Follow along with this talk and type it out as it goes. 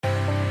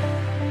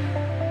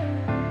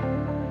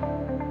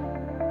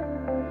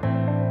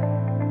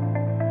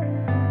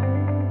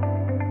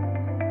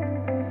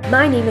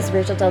My name is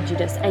Rachel Del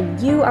Judas,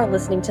 and you are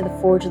listening to the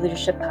Forge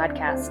Leadership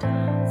Podcast.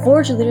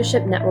 Forge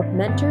Leadership Network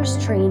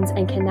mentors, trains,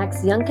 and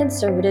connects young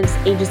conservatives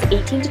ages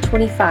 18 to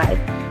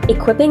 25,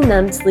 equipping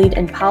them to lead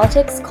in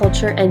politics,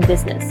 culture, and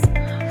business.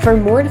 For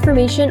more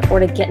information or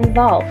to get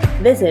involved,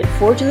 visit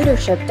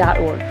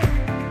forgeleadership.org.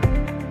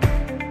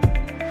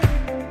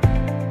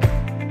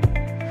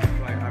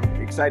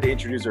 I'm excited to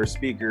introduce our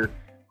speaker,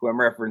 who I'm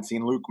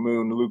referencing, Luke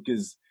Moon. Luke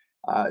is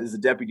the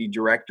deputy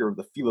director of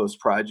the Philos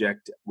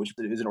Project, which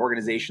is an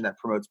organization that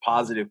promotes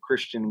positive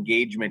Christian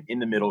engagement in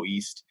the Middle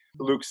East.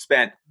 Luke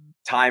spent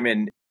time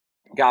in,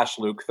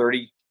 Luke,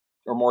 30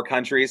 or more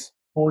countries.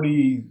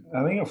 40,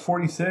 I think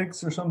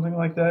 46 or something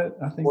like that.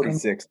 I think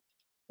 46.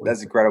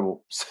 That's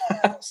incredible.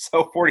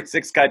 So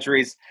 46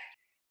 countries.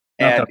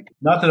 Not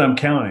that I'm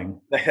counting.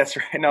 That's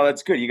right. No,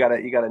 that's good. You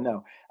gotta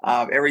know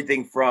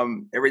everything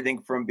from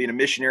being a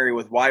missionary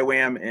with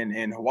YWAM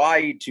in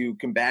Hawaii to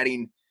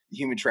combating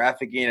human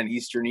trafficking in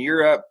Eastern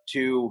Europe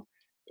to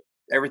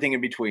everything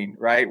in between,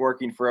 right?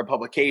 Working for a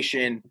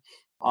publication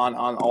on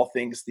all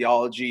things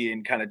theology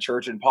and kind of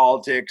church and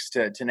politics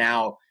to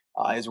now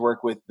his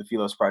work with the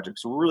Philos Project.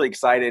 So we're really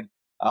excited.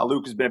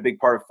 Luke has been a big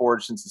part of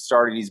Forge since it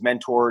started. He's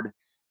mentored.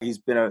 He's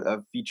been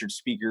a featured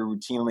speaker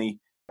routinely.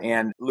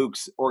 And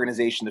Luke's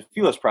organization, the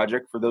Philos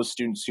Project, for those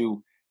students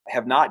who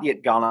have not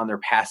yet gone on their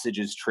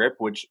Passages trip,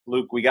 which,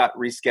 Luke, we got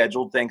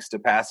rescheduled thanks to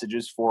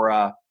Passages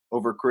for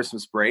over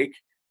Christmas break.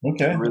 Okay.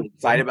 So we're really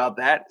excited about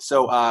that.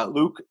 So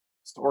Luke's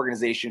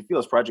organization,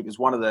 Philos Project, is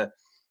one of the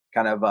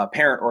kind of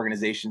parent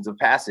organizations of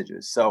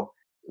Passages. So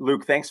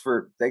Luke, thanks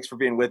for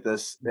being with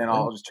us, and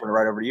I'll just turn it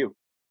right over to you.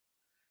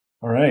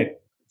 All right.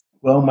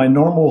 Well, my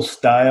normal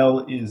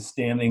style is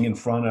standing in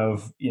front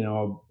of,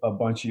 a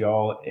bunch of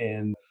y'all,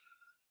 and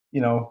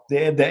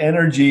the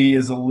energy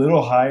is a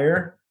little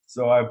higher.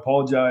 So I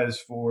apologize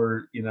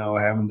for,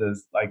 having to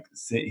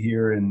sit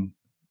here and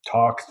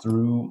talk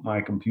through my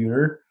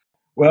computer.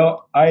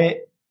 Well,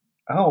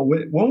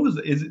 when was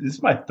is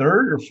this my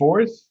third or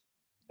fourth,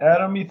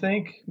 Adam, you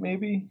think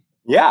maybe?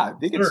 Yeah, I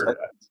think third.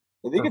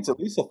 it's at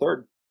least a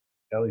third.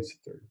 At least a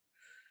third.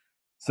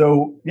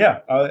 So yeah,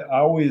 I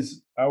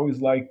always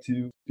like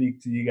to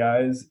speak to you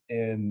guys,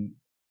 and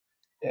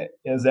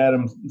as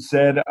Adam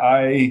said,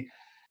 I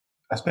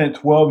spent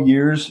 12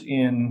 years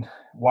in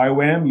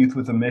YWAM, Youth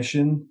with a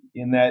Mission.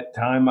 In that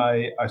time,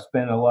 I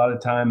spent a lot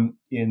of time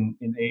in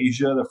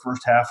Asia. The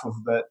first half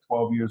of that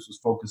 12 years was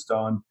focused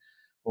on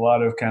a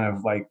lot of kind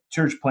of like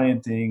church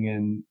planting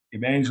and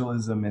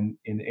evangelism in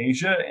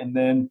Asia. And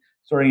then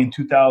starting in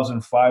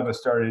 2005, I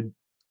started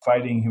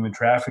fighting human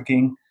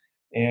trafficking.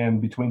 And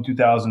between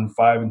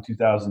 2005 and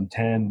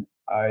 2010,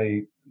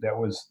 that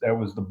was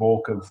the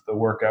bulk of the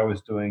work I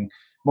was doing,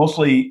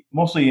 mostly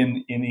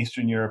in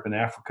Eastern Europe and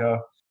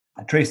Africa.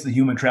 I traced the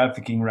human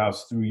trafficking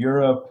routes through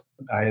Europe.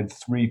 I had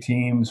 3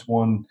 teams,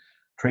 one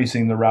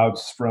tracing the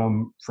routes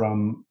from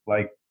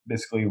like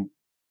basically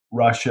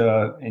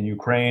Russia and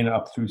Ukraine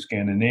up through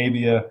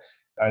Scandinavia.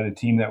 I had a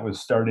team that was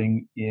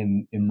starting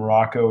in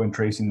Morocco and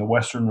tracing the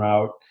Western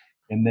route.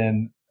 And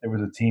then there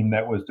was a team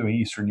that was doing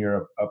Eastern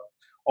Europe up.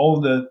 All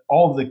of the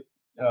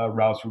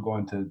routes were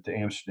going to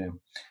Amsterdam.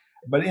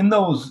 But in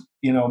those,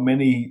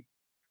 many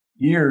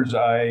years,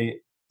 I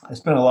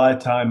spent a lot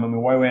of time. I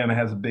mean, YWAM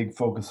has a big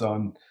focus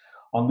on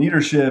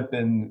leadership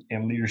and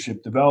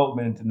leadership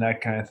development and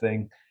that kind of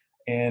thing.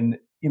 And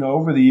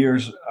over the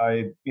years,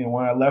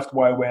 when I left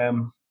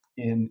YWAM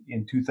in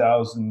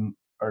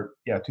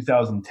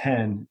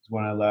 2010 is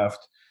when I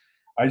left.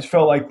 I just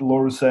felt like the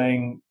Lord was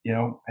saying,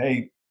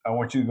 hey, I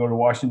want you to go to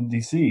Washington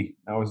D.C.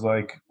 I was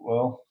like,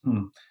 well,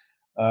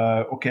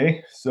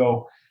 okay.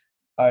 So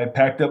I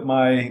packed up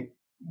my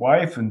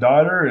wife and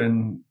daughter,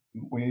 and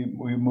we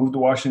moved to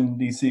Washington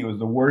D.C. It was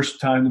the worst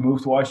time to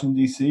move to Washington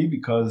D.C.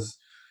 because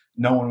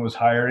no one was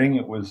hiring.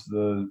 It was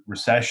the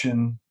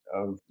recession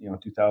of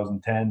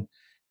 2010.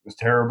 It was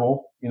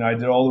terrible. I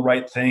did all the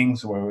right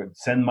things. So I would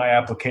send my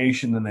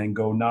application and then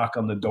go knock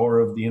on the door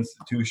of the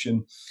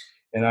institution,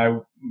 and I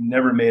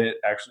never made it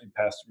actually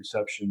past the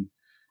reception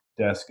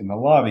desk in the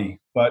lobby.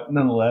 But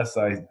nonetheless,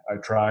 I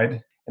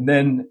tried, and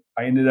then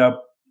I ended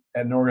up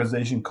at an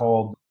organization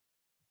called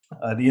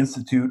the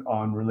Institute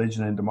on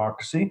Religion and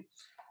Democracy,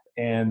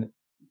 and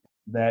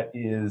that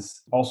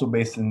is also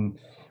based in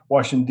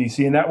Washington,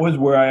 D.C. And that was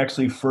where I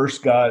actually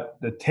first got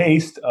the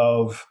taste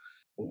of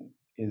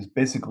is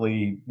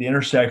basically the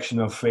intersection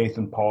of faith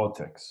and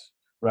politics,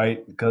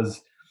 right?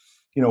 Because,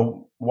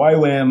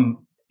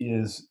 YWAM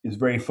is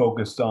very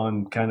focused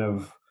on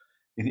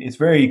it's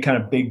very kind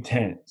of big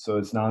tent. So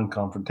it's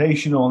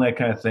non-confrontational and that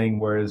kind of thing.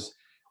 Whereas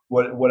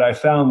what I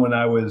found when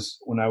I was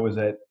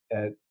at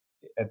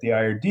the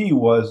IRD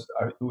was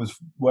it was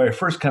where I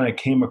first kind of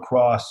came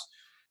across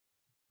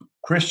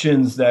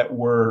Christians that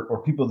were,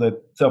 or people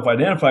that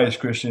self-identify as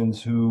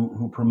Christians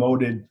who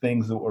promoted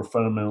things that were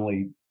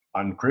fundamentally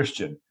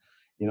unchristian.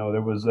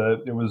 There was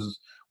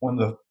one of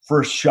the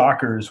first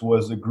shockers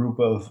was a group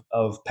of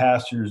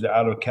pastors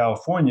out of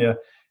California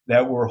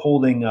that were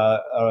holding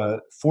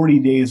 40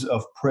 days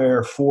of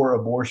prayer for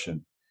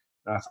abortion.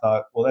 And I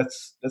thought, well,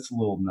 that's a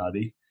little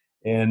nutty.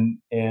 and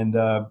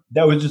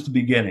that was just the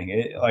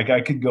beginning. Like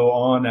I could go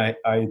on.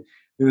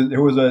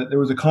 There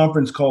was a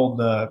conference called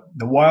the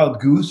Wild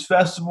Goose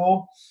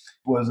Festival.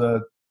 Was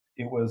a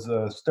it was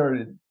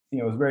started.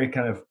 It was very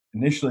kind of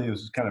initially. It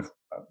was kind of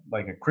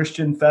like a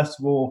Christian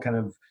festival, kind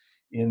of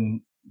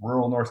in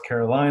rural North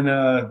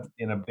Carolina,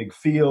 in a big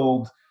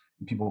field,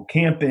 and people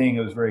camping.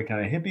 It was very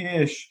kind of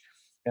hippie-ish,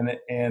 and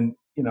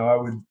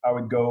I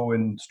would go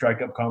and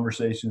strike up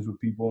conversations with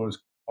people. It was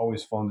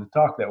always fun to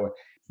talk that way.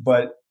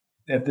 But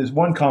at this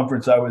one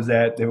conference I was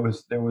at, there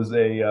was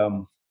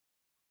a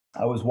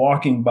I was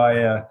walking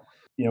by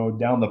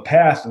down the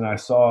path, and I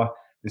saw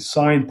this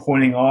sign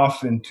pointing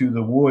off into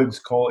the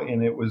woods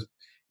and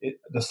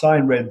the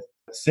sign read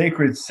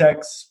sacred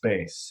sex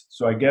space.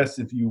 So I guess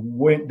if you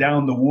went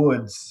down the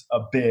woods a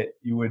bit,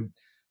 you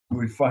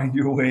would find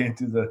your way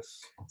into the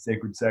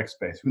sacred sex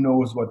space. Who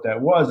knows what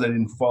that was? I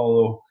didn't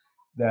follow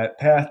that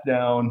path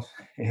down,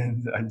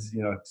 and I just,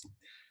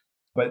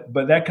 but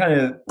that kind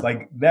of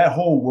like that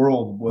whole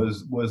world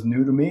was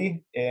new to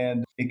me,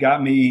 and it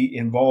got me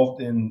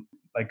involved in,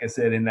 like I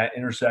said, in that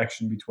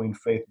intersection between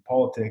faith and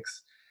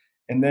politics.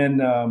 And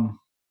then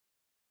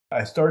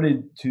I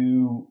started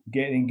to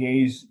get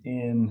engaged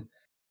in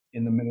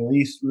the Middle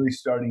East, really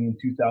starting in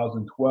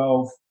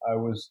 2012. I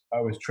was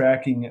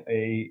tracking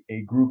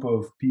a group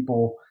of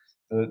people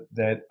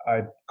that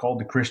I called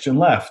the Christian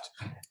left,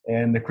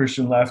 and the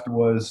Christian left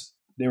was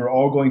they were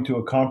all going to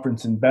a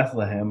conference in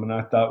Bethlehem, and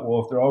I thought,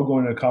 well, if they're all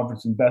going to a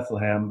conference in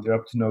Bethlehem, they're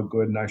up to no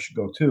good, and I should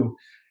go too.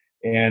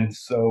 And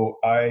so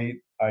I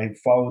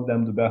followed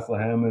them to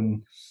Bethlehem,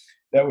 and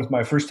that was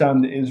my first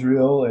time to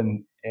Israel,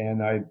 and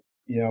I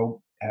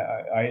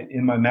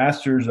in my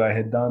master's I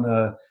had done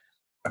a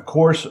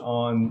course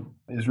on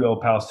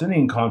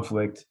Israel-Palestinian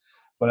conflict,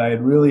 but I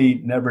had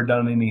really never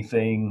done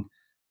anything.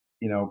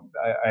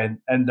 I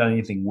hadn't done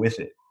anything with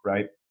it,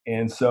 right?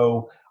 And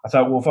so I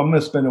thought, well, if I'm going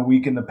to spend a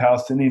week in the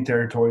Palestinian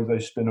territories, I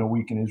should spend a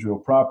week in Israel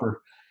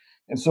proper.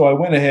 And so I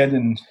went ahead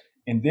and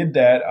did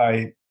that.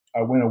 I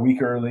went a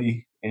week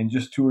early and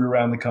just toured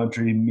around the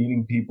country,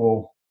 meeting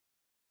people.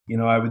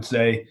 I would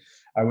say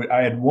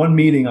I had one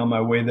meeting on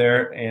my way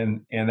there,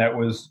 and that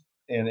was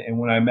and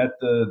when I met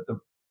the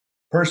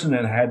person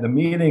and had the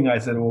meeting, I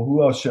said, well,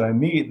 who else should I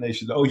meet? And they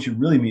said, oh, you should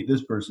really meet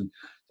this person.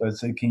 So I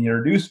said, can you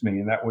introduce me?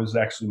 And that was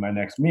actually my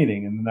next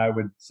meeting. And then I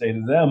would say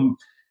to them,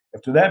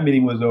 after that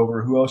meeting was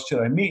over, who else should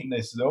I meet? And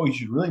they said, oh, you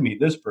should really meet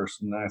this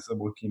person. And I said,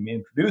 well, can you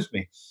introduce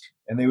me?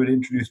 And they would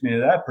introduce me to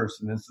that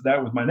person. And so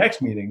that was my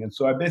next meeting. And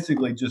so I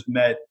basically just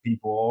met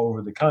people all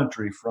over the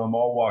country from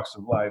all walks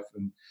of life.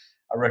 And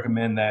I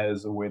recommend that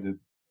as a way to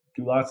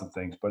do lots of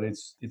things. But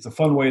it's a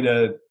fun way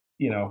to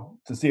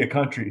see a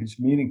country, just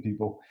meeting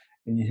people,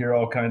 and you hear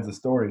all kinds of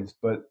stories.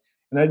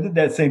 And I did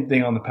that same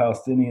thing on the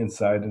Palestinian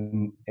side,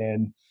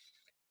 and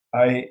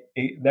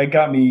that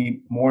got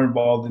me more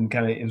involved in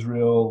kind of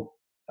Israel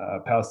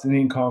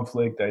Palestinian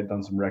conflict. I had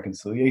done some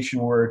reconciliation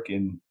work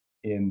in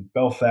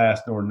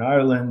Belfast, Northern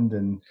Ireland,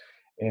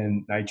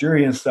 and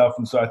Nigeria and stuff.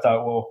 And so I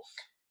thought, well,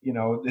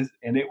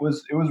 it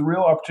was a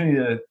real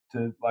opportunity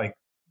to like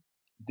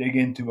dig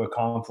into a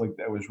conflict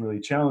that was really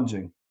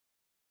challenging.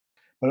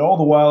 But all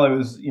the while, I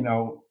was,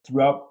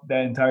 throughout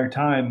that entire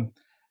time,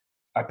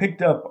 I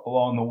picked up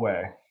along the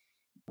way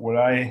what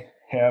I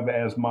have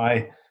as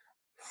my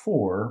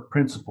 4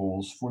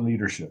 principles for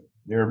leadership.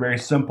 They're very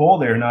simple,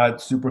 they're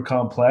not super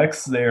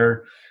complex,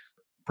 they're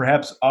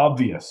perhaps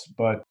obvious,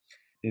 but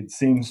it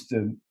seems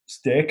to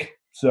stick.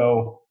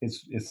 So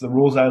it's the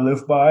rules I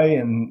live by,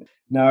 and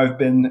now I've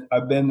been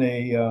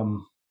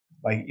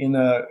like in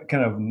a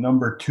kind of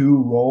number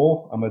 2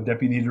 role. I'm a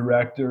deputy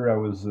director. I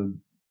was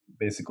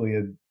basically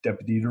a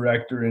deputy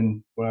director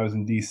when I was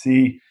in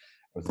DC.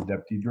 I was a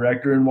deputy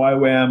director in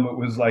YWAM. It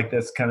was like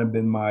that's kind of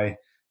been my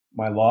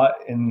lot,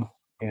 and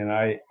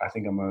I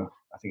think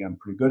I'm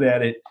pretty good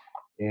at it.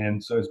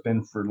 And so it's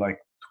been for like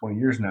 20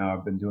 years now.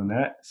 I've been doing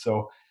that.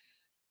 So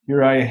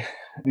here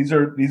these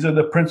are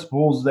the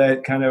principles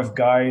that kind of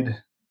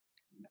guide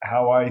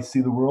how I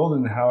see the world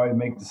and how I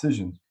make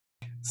decisions.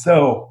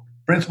 So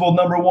principle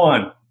number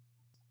 1,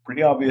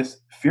 pretty obvious: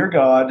 fear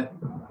God,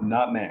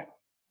 not man.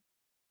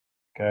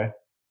 Okay,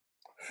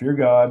 fear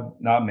God,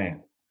 not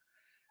man.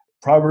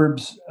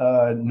 Proverbs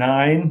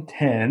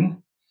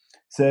 9:10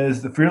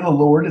 says, "The fear of the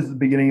Lord is the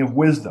beginning of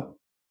wisdom."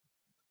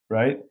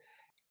 Right?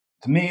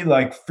 To me,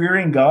 like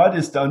fearing God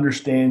is to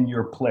understand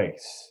your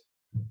place.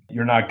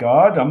 You're not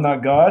God. I'm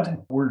not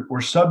God.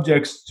 We're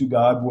subjects to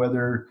God,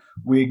 whether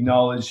we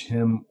acknowledge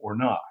Him or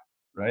not.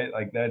 Right?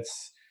 Like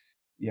that's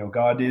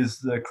God is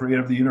the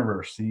creator of the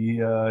universe.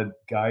 He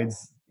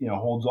guides,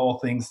 holds all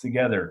things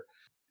together.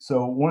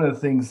 So one of the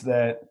things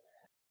that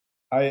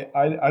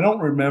I don't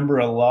remember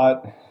a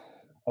lot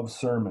of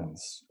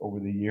sermons over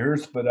the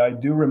years, but I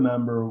do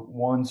remember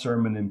one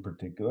sermon in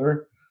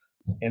particular,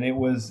 and it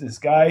was this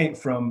guy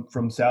from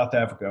South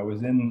Africa. I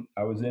was in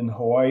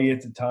Hawaii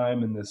at the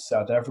time, and this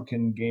South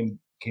African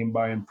came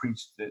by and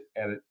preached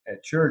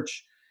at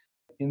church.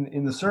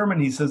 In the sermon,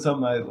 he said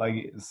something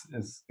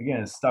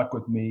again, it stuck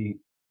with me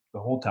the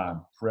whole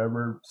time,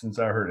 forever since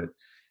I heard it,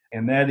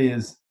 and that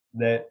is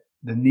that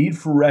the need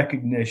for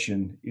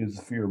recognition is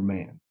the fear of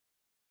man,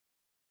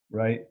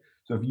 right?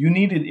 So if you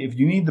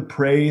need the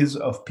praise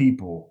of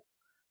people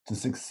to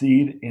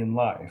succeed in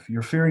life,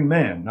 you're fearing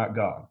man, not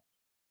God.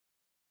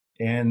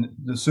 And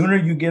the sooner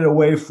you get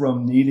away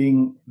from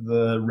needing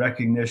the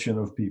recognition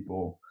of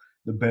people,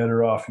 the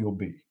better off you'll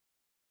be,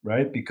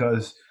 right?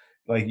 Because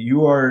like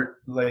you are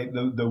like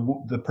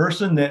the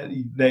person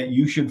that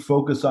you should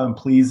focus on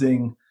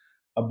pleasing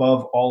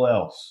above all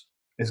else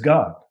is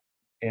God,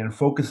 and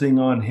focusing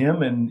on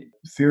him and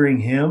fearing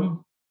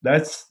him,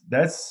 that's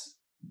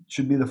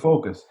should be the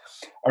focus.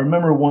 I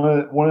remember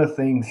one of the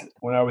things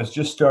when I was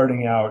just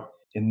starting out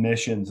in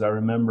missions. I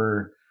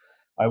remember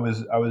I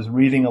was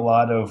reading a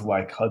lot of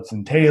like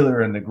Hudson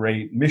Taylor and the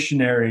great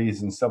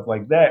missionaries and stuff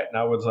like that, and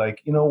I was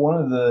like,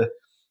 one of the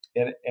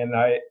and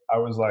I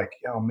was like,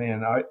 oh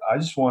man, I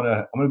just want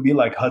to, I'm going to be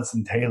like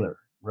Hudson Taylor,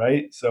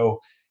 right?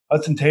 So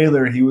Hudson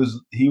Taylor, he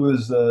was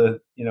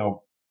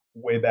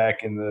way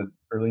back in the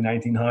early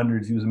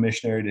 1900s, he was a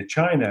missionary to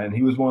China, and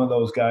he was one of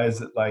those guys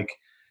that like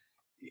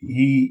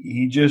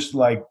he just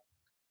like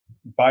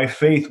by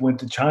faith went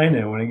to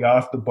China. When he got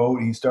off the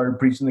boat, he started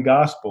preaching the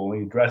gospel.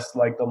 He dressed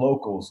like the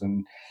locals,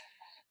 and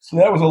so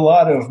that was a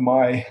lot of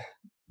my,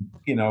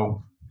 you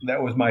know,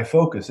 that was my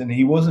focus. And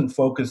he wasn't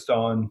focused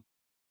on,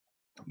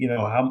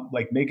 how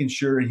like making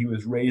sure he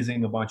was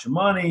raising a bunch of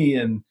money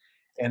and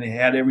he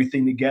had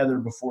everything together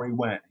before he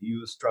went. He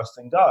was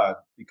trusting God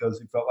because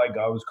he felt like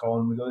God was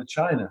calling him to go to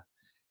China.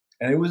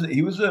 And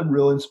he was a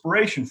real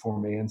inspiration for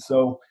me. And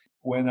so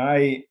when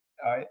I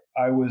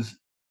was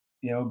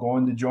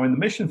going to join the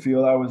mission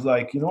field, I was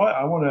like, you know what,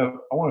 I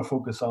want to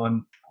focus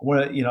on, I'm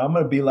going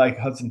to be like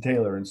Hudson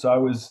Taylor. And so I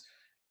was,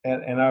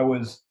 and I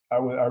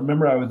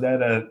remember I was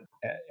at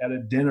a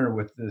dinner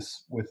with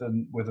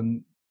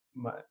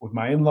with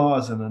my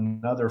in-laws and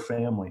another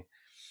family,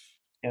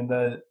 and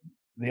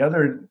the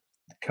other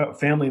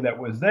family that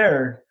was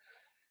there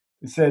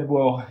said,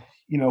 well,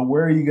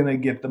 where are you going to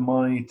get the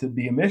money to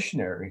be a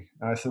missionary?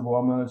 And I said, well,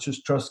 I'm going to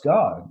just trust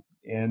God.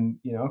 And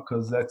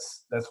because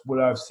that's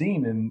what I've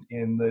seen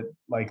in the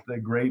like the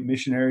great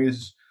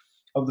missionaries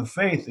of the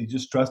faith. They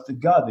just trusted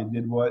God. They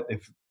did what they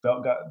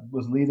felt God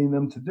was leading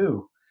them to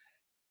do.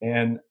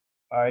 And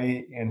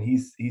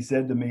he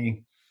said to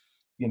me,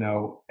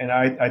 and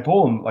I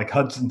told him like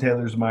Hudson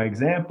Taylor's my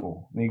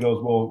example. And he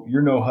goes, well,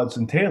 you're no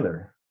Hudson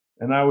Taylor.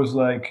 And I was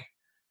like,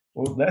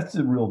 well, that's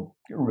you're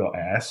a real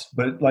ass.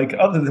 But like,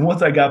 other than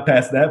once I got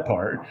past that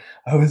part,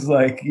 I was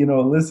like,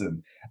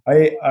 listen,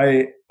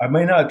 I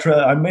may not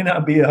try, I may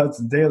not be a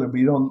Hudson Taylor, but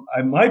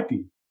I might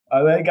be.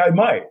 I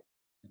might.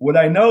 What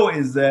I know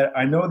is that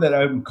I know that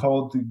I'm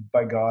called to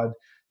by God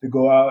to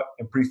go out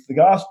and preach the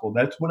gospel.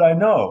 That's what I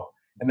know.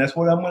 And that's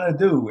what I'm going to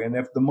do. And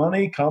if the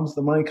money comes,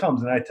 the money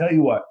comes. And I tell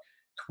you what,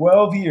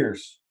 12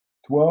 years,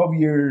 12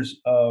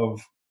 years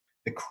of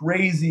the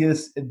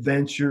craziest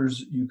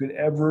adventures you could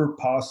ever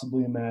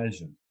possibly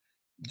imagine.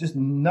 Just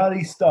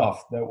nutty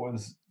stuff that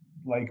was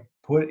like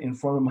put in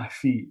front of my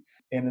feet.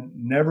 And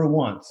never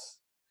once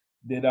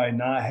did I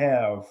not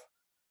have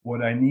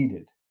what I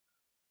needed.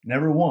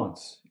 Never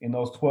once in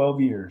those 12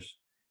 years.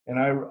 And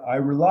I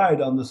relied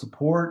on the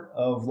support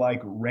of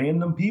like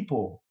random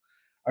people.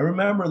 I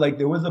remember like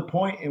there was a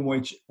point in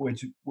which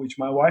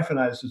my wife and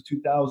I, this was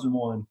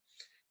 2001,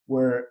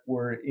 where we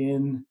were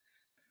in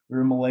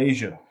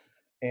Malaysia,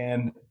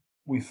 and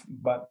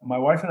but my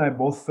wife and I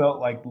both felt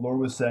like the Lord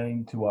was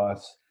saying to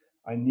us,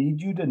 I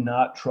need you to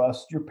not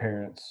trust your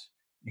parents.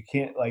 You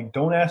can't, like,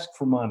 don't ask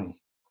for money.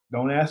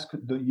 Don't ask,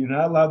 you're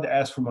not allowed to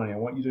ask for money. I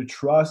want you to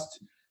trust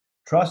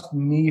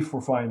me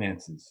for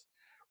finances,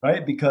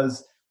 right?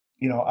 Because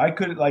I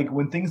could, like,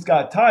 when things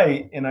got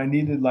tight and I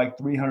needed like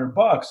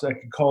 $300, I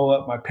could call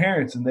up my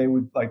parents and they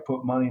would like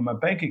put money in my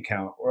bank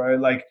account,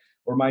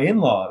 or my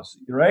in-laws,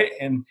 right?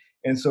 And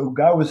so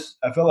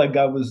I felt like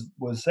God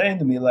was saying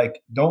to me,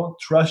 like, don't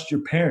trust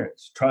your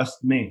parents,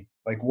 trust me.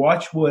 Like,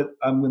 watch what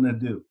I'm gonna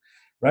do,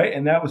 right?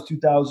 And that was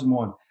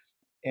 2001.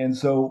 And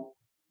so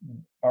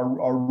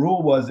our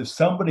rule was, if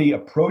somebody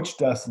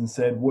approached us and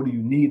said, what do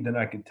you need? Then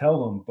I could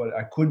tell them, but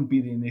I couldn't be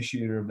the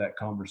initiator of that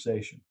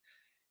conversation.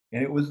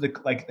 And it was the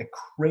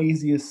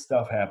craziest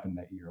stuff happened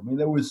that year. I mean,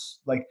 there was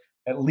like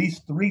at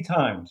least 3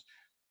 times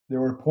there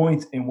were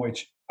points in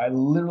which I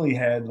literally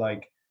had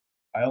like,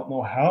 I don't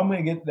know how I'm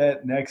gonna get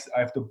that next. I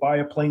have to buy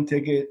a plane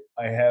ticket.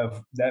 I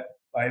have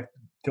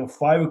till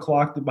 5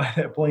 o'clock to buy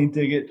that plane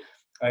ticket.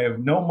 I have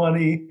no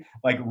money.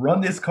 Like,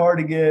 run this card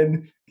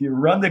again. You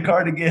run the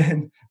card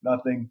again,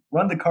 nothing.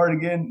 Run the card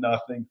again,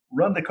 nothing.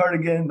 Run the card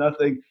again,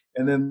 nothing.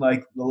 And then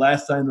like the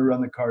last time to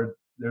run the card,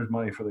 there's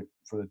money for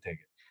the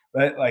ticket.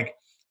 Right? Like,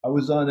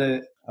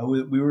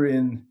 we were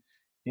in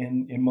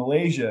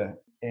Malaysia,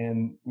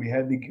 and we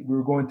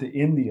were going to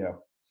India,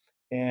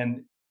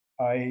 and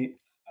we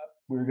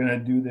were gonna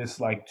do this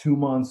like 2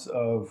 months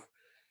of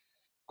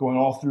going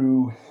all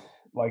through,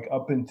 like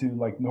up into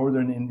like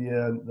northern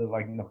India,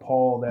 like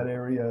Nepal, that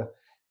area,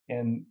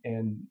 and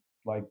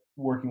like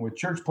working with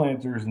church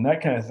planters and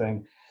that kind of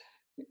thing.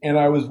 And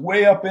I was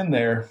way up in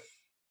there.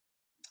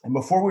 And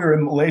before we were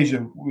in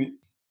Malaysia,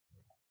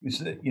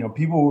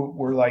 people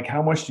were like,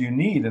 how much do you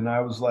need? And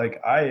I was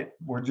like,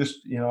 we're just,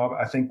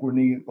 I think we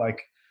need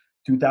like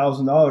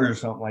 $2,000 or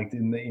something like that.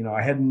 And,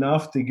 I had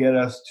enough to get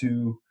us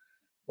to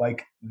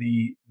like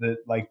the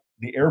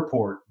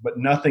airport, but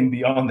nothing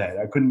beyond that.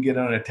 I couldn't get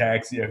on a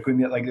taxi. I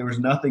couldn't get there was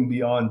nothing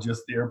beyond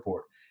just the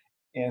airport.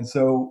 And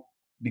so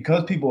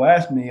because people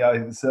asked me,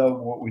 I said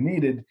what we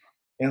needed.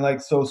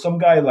 And so some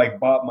guy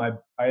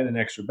I had an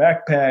extra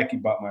backpack. He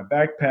bought my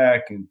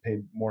backpack and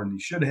paid more than he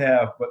should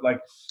have. But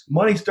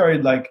money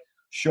started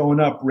showing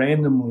up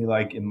randomly,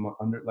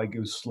 it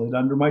was slid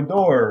under my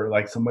door.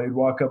 Like somebody would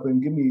walk up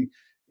and give me,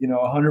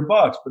 $100,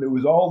 but it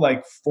was all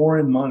like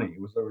foreign money.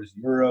 There was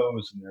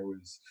euros and there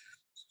was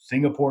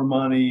Singapore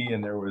money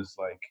and there was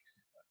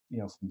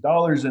some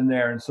dollars in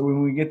there. And so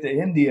when we get to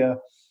India,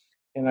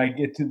 and I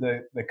get to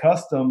the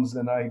customs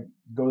and I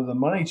go to the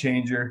money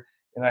changer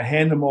and I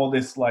hand them all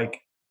this a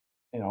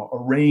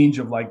range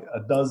of like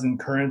a dozen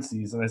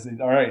currencies. And I said,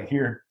 all right,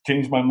 here,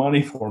 change my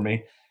money for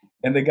me.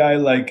 And the guy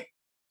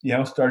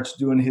starts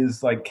doing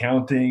his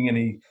counting, and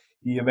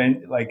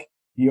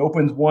he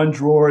opens one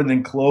drawer and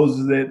then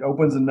closes it,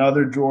 opens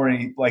another drawer, and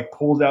he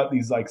pulls out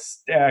these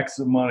stacks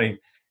of money.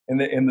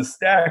 And the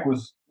stack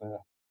was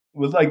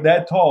like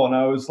that tall. And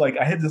I was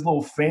I had this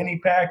little fanny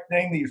pack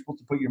thing that you're supposed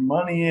to put your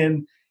money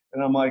in.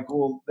 And I'm like,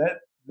 well, that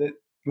it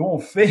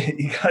won't fit.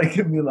 You got to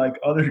give me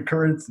other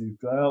currencies.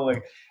 I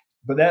don't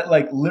but that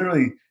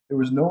literally, there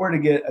was nowhere to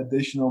get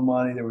additional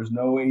money. There was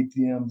no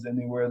ATMs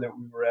anywhere that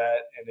we were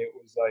at. And it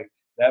was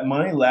that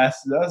money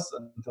lasted us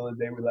until the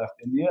day we left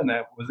India. And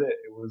that was it.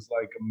 It was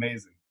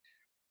amazing.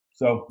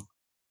 So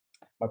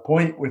my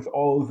point with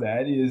all of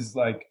that is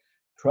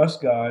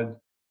trust God,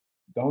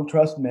 don't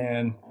trust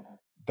man,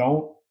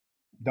 don't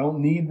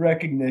need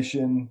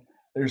recognition.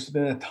 There's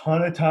been a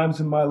ton of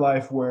times in my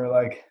life where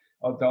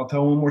I'll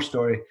tell one more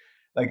story.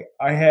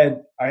 I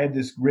had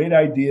this great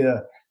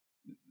idea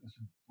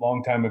a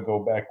long time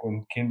ago, back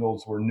when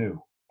Kindles were new,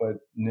 but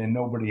then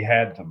nobody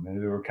had them, and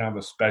they were kind of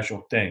a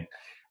special thing,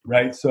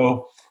 right?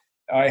 So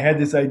I had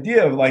this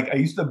idea of I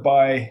used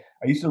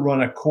to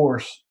run a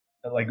course,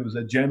 it was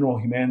a general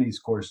humanities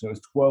course. And it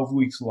was 12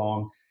 weeks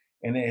long,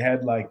 and it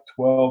had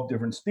 12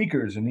 different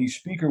speakers, and each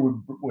speaker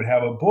would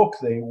have a book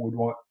they would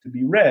want to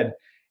be read,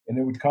 and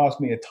it would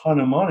cost me a ton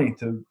of money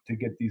to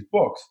get these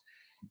books.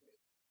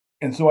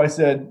 And so I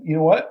said, you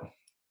know what?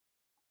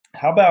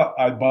 How about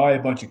I buy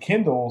a bunch of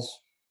Kindles,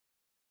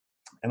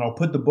 and I'll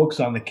put the books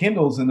on the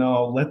Kindles, and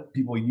I'll let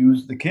people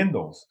use the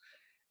Kindles.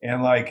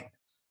 And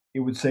it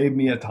would save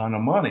me a ton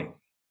of money,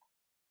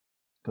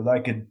 because I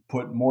could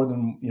put more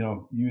than,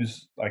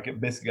 use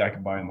basically I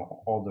could buy them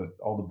all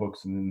the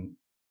books and then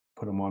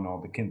put them on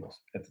all the Kindles.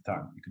 At the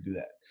time, you could do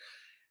that.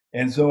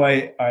 And so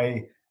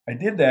I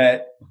did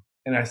that,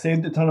 and I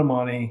saved a ton of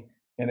money,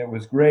 and it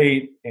was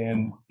great,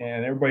 and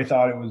everybody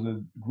thought it was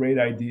a great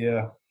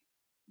idea.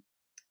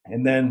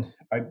 And then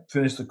I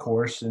finished the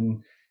course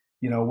and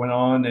went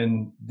on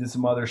and did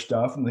some other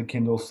stuff, and the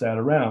Kindle sat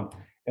around.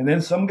 And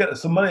then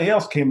somebody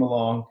else came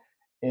along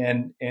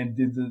and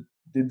did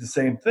the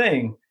same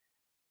thing.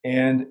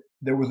 And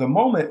there was a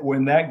moment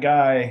when that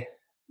guy,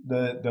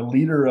 the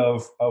leader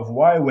of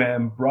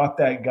YWAM, brought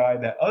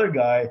that other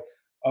guy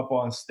up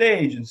on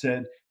stage and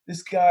said,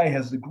 this guy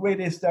has the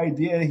greatest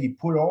idea. He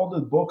put all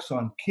the books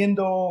on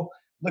Kindle.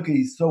 Look,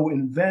 he's so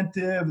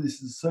inventive.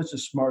 This is such a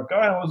smart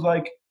guy. And I was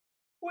like,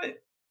 what?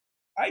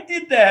 I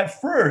did that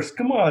first.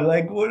 Come on.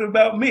 What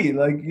about me? You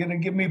gonna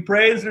give me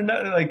praise or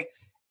not?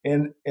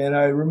 And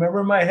I remember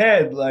in my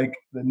head,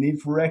 the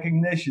need for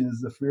recognition is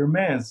the fear of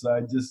man. So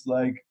I just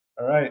all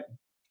right,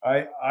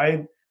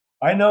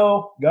 I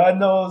know, God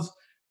knows,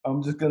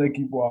 I'm just gonna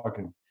keep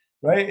walking.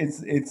 Right?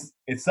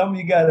 It's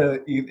something you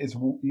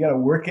gotta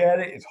work at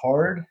it. It's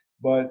hard,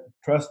 but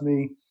trust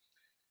me,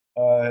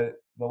 the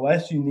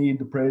less you need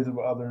the praise of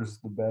others,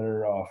 the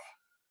better off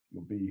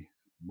you'll be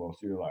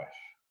most of your life.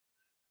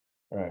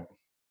 All right.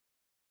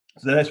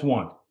 So that's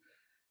one.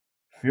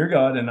 Fear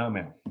God and not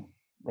man.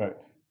 Right.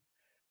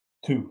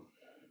 Two.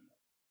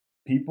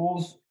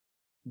 People's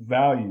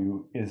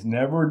value is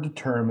never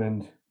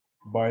determined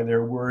by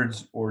their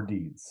words or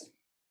deeds.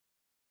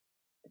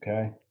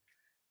 Okay?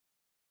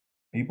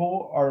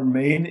 People are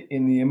made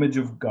in the image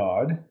of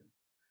God,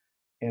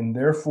 and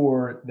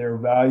therefore their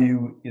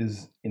value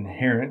is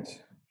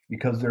inherent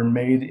because they're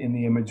made in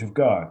the image of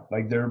God.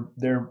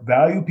 Their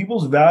value,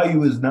 people's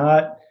value is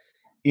not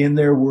in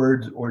their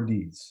words or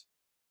deeds.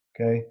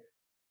 Okay?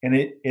 And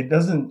it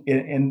doesn't,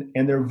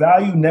 and their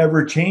value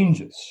never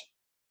changes.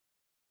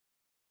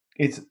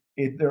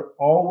 They're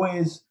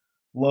always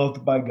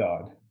loved by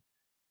God,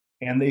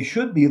 and they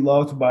should be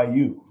loved by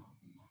you,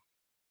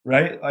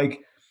 right?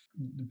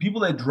 The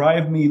people that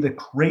drive me the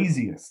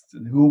craziest,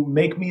 who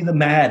make me the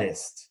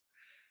maddest,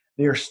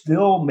 they are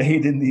still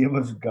made in the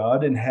image of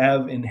God and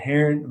have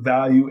inherent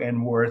value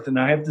and worth, and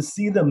I have to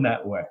see them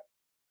that way.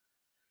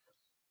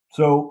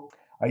 So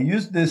I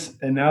used this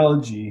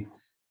analogy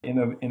in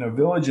a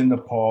village in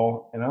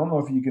Nepal, and I don't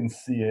know if you can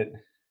see it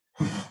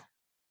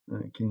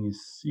Can you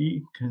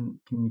see? Can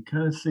you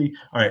kind of see?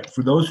 All right.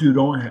 For those who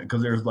don't,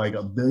 because there's like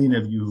a billion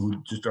of you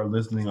who just are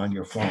listening on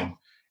your phone,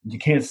 you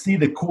can't see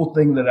the cool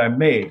thing that I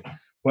made.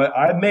 But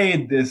I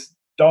made this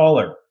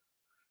dollar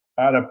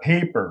out of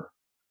paper,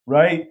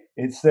 right?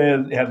 It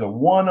says it has a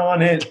one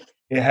on it.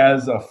 It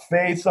has a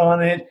face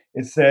on it.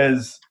 It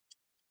says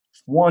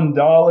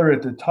 $1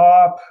 at the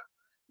top.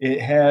 It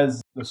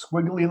has the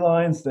squiggly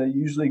lines that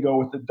usually go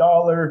with the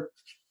dollar.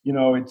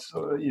 It's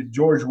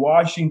George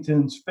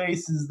Washington's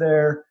face is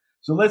there.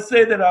 So let's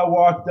say that I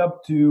walked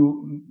up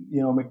to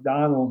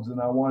McDonald's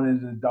and I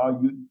wanted a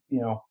value,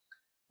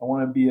 I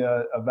want to be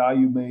a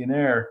value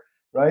millionaire,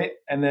 right?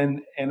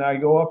 And I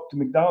go up to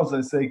McDonald's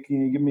and I say,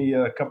 "Can you give me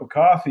a cup of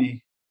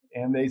coffee?"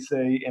 And they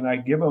say, and I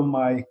give them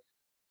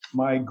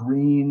my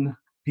green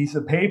piece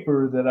of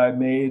paper that I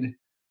made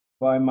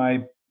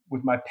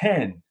with my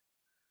pen.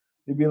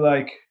 They'd be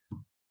like,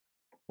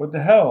 "What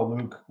the hell,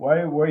 Luke?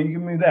 Why are you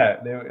giving me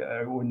that?"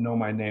 I wouldn't know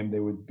my name. They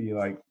would be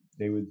like,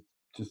 they would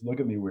just look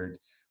at me weird.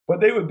 But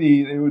they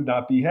would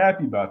not be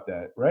happy about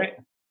that, right?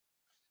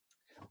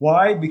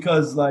 Why?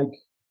 Because like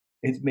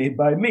it's made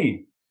by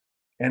me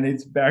and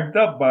it's backed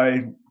up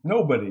by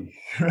nobody,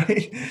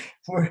 right?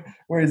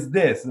 Whereas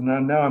this, and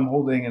now I'm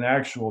holding an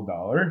actual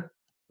dollar,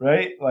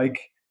 right? Like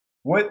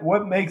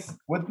what makes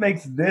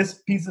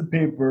this piece of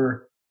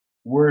paper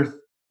worth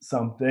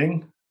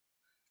something?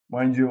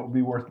 Mind you, it will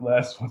be worth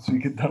less once we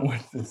get done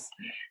with this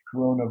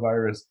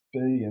coronavirus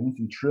billions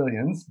and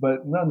trillions,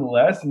 but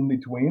nonetheless, in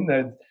between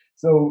that,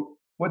 so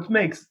what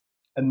makes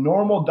a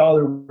normal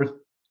dollar worth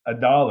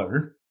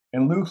 $1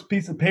 and Luke's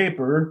piece of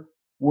paper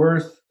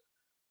worth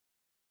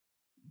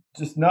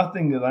just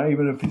nothing, not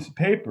even a piece of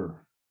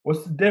paper?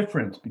 What's the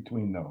difference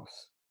between those?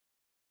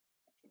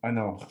 I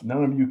know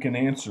none of you can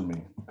answer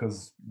me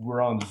because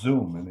we're on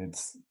Zoom and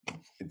it's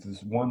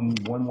this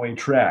one-way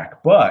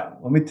track. But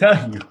let me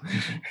tell you,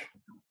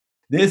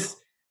 this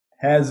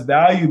has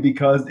value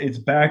because it's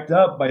backed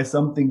up by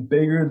something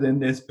bigger than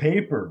this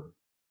paper,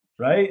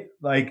 right?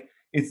 Like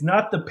it's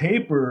not the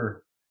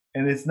paper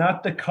and it's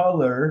not the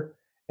color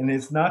and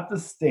it's not the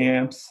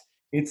stamps,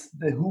 it's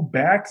the who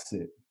backs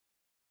it,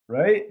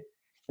 right?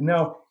 And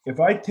now if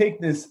I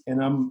take this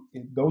and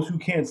those who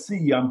can't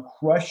see, I'm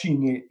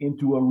crushing it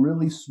into a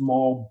really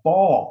small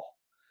ball.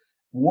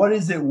 What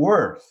is it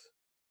worth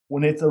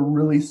when it's a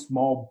really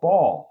small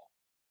ball?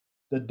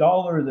 The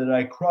dollar that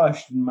I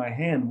crushed in my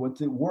hand,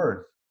 what's it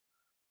worth?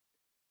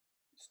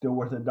 Still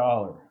worth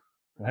 $1,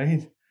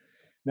 right?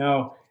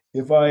 Now,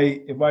 if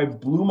I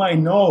blew my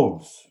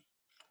nose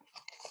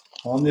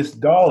on this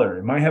dollar,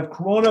 it might have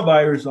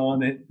coronavirus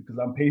on it because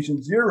I'm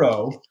patient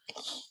zero,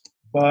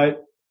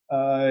 but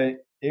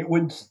it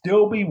would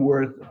still be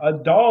worth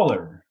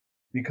 $1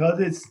 because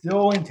it's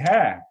still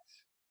intact.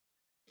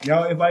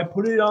 Now, if I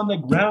put it on the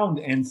ground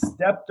and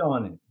stepped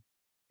on it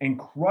and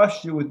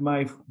crushed it with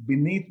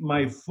beneath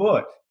my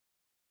foot,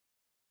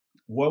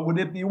 what would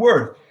it be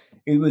worth?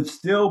 It would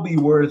still be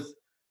worth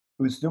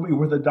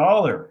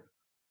 $1.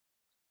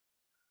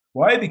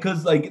 Why?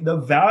 Because like the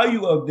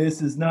value of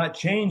this is not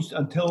changed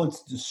until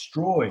it's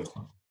destroyed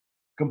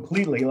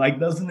completely, like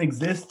doesn't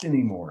exist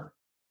anymore.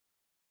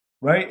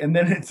 Right? And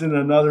then it's in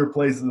another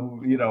place,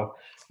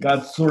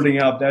 God's sorting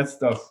out that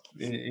stuff.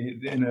 He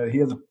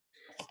has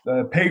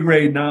a pay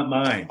grade, not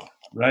mine.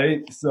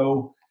 Right?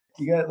 So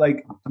you got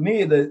to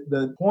me,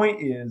 the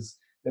point is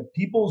that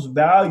people's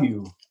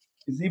value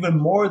is even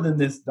more than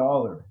this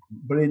dollar.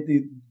 But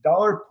the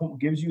dollar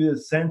gives you a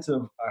sense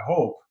of, I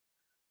hope,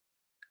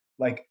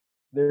 like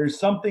there's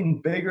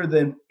something bigger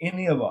than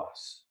any of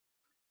us,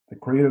 the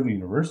creator of the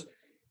universe.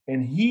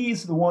 And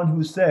he's the one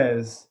who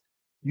says,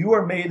 you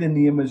are made in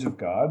the image of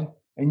God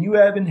and you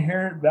have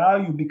inherent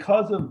value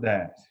because of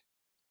that.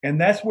 And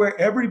that's where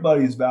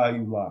everybody's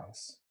value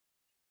lies.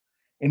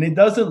 And it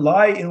doesn't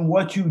lie in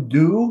what you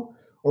do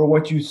or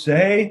what you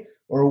say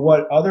or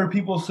what other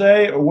people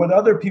say or what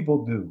other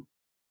people do.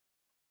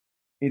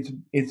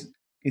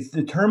 It's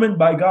determined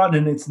by God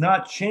and it's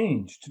not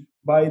changed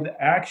by the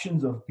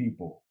actions of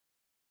people.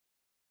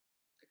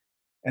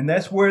 And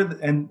that's where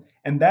and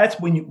that's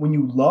when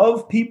you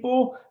love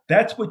people,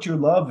 that's what you're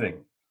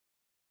loving.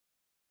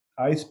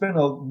 I spent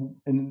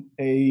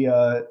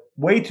a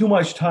way too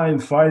much time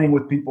fighting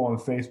with people on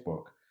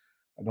Facebook.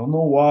 I don't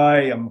know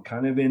why. I'm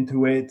kind of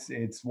into it.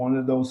 It's one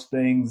of those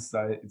things.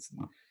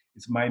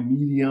 It's my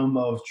medium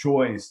of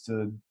choice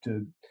to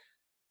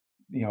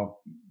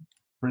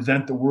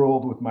present the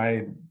world with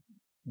my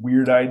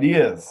weird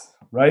ideas,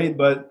 right?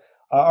 But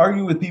I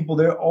argue with people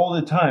there all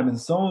the time, and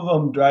some of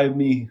them drive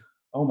me,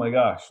 oh my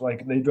gosh,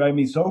 like they drive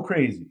me so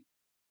crazy.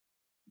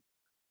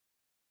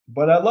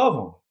 But I love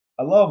them.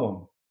 I love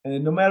them.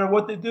 And no matter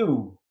what they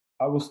do,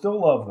 I will still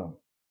love them.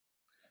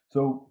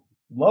 So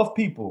love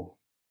people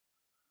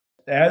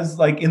as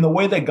like in the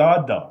way that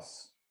God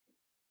does.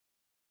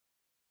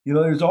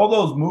 There's all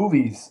those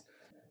movies.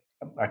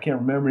 I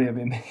can't remember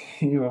even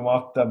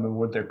off the top of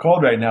what they're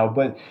called right now,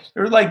 but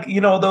they're like,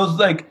 those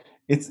like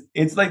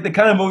it's like the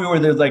kind of movie where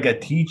there's like a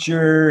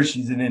teacher,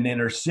 she's in an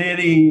inner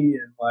city,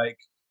 and like,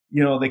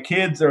 the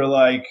kids are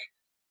like,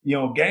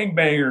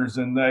 gangbangers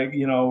and like,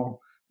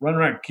 run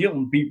around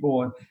killing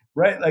people and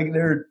right, like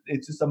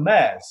it's just a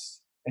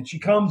mess. And she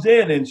comes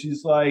in and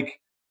she's like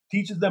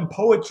teaches them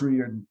poetry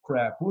and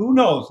crap. Who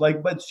knows?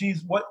 Like, but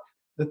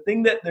the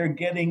thing that they're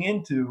getting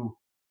into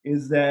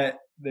is that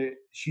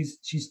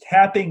she's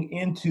tapping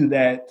into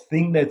that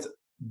thing that's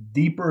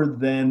deeper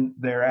than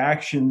their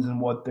actions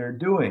and what they're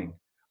doing.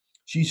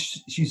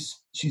 She's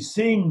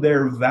seeing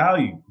their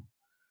value.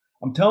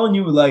 I'm telling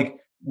you, like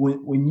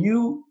when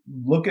you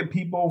look at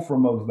people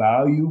from a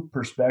value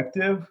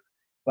perspective,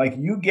 like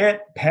you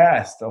get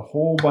past a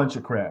whole bunch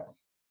of crap,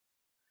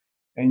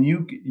 and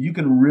you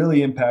can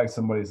really impact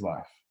somebody's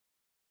life.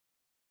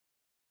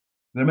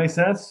 Does that make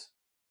sense?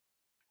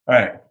 All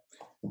right.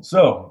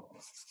 So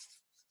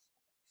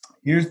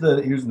here's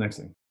the next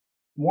thing.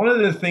 One of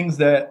the things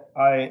that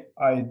I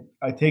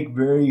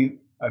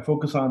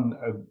focus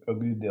on a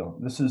good deal.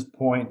 This is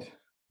point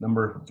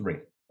number 3.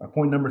 My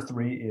point number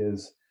 3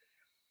 is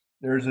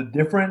there's a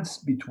difference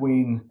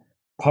between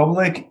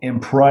public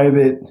and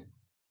private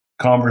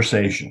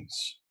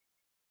conversations.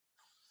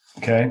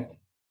 Okay?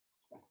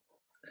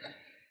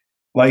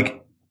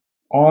 Like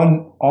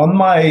on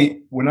my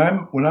when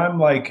I'm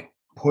like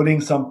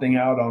putting something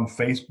out on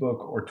Facebook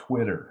or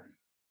Twitter,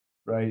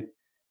 right?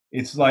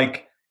 It's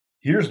like,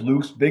 here's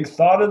Luke's big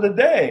thought of the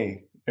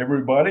day,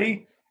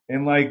 everybody.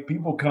 And like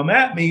people come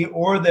at me,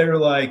 or they're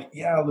like,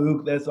 yeah,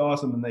 Luke, that's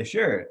awesome. And they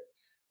share it,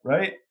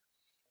 right?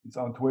 It's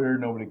on Twitter,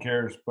 nobody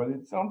cares, but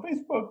it's on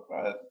Facebook.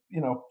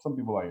 Some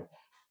people like it.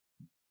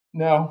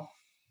 Now,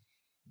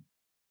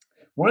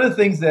 one of the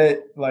things and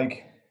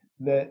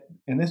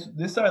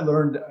this I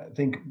learned, I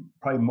think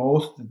probably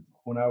most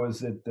when I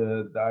was at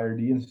the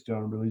IRD Institute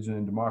on Religion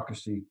and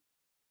Democracy,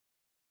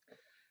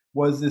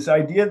 was this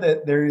idea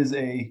that there is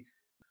I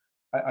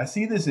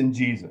see this in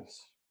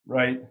Jesus,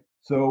 right?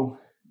 So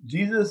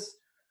Jesus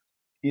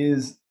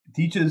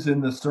teaches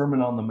in the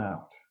Sermon on the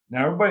Mount.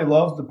 Now everybody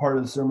loves the part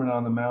of the Sermon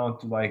on the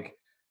Mount, like,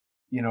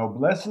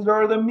 blessed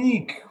are the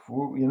meek,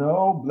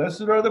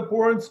 blessed are the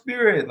poor in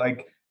spirit.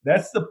 Like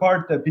that's the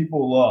part that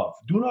people love.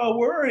 Do not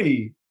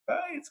worry.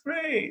 It's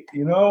great,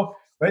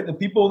 right? The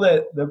people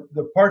that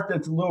the part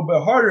that's a little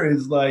bit harder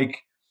is like,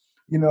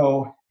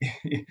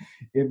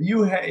 if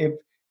you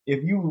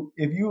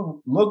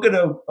look at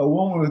a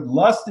woman with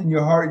lust in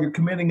your heart, you're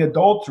committing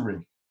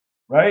adultery,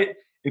 right?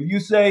 If you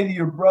say to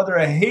your brother,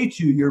 I hate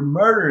you, you're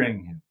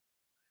murdering him,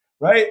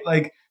 right?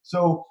 Like,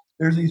 so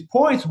there's these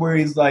points where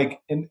he's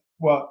like,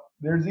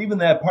 there's even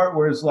that part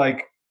where it's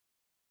like,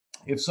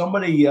 if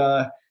somebody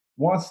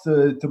wants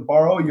to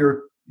borrow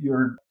your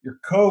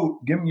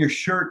coat, give them your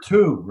shirt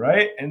too,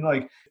 right? And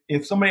like,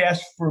 if somebody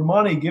asks for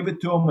money, give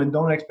it to them and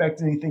don't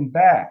expect anything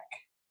back,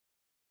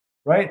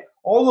 right?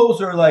 All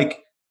those are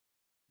like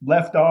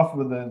left off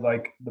with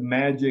the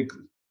magic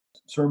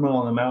Sermon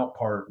on the Mount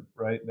part,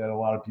 right? That a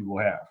lot of people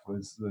have.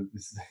 It's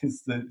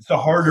the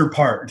harder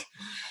part.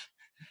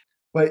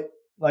 But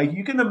like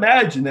you can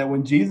imagine that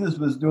when Jesus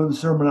was doing the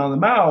Sermon on the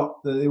Mount,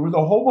 there was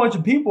a whole bunch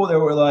of people that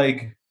were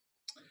like,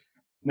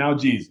 now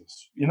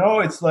Jesus,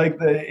 it's like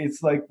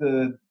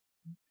the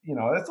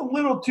that's a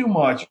little too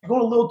much. You're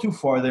going a little too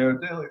far there.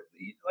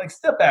 Like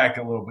step back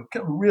a little bit.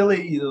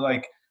 Really,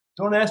 like,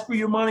 don't ask for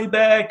your money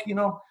back.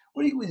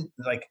 What do you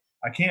like?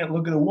 I can't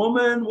look at a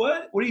woman.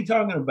 What are you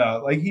talking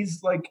about? Like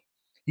he's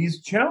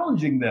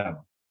challenging them.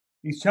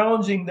 He's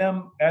challenging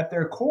them at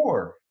their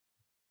core,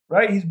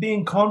 right? He's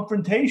being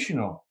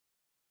confrontational.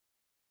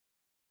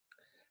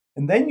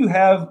 And then you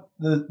have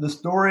the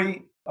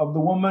story of the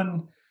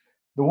woman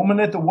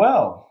at the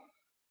well,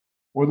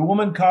 or the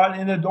woman caught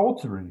in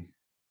adultery,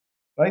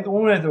 right? The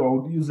woman at the well,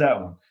 we'll use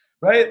that one,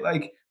 right?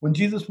 Like when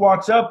Jesus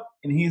walks up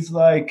and he's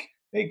like,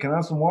 hey, can I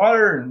have some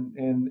water?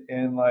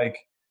 And like,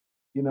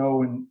 they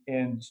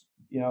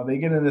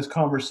get in this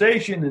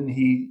conversation, and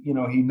he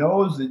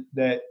knows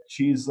that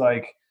she has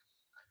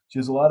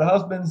a lot of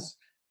husbands,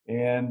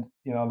 and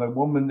the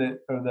woman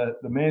or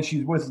the man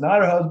she's with is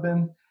not her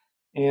husband.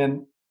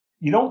 And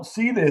you don't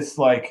see this,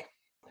 like,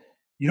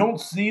 you don't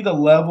see a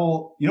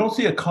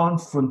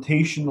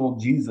confrontational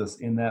Jesus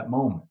in that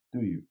moment,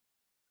 do you?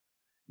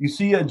 You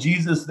see a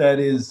Jesus that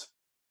is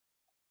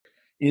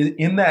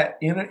in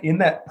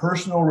that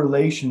personal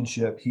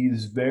relationship.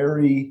 He's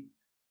very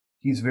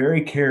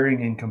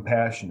caring and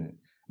compassionate.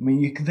 I mean,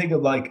 you can think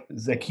of like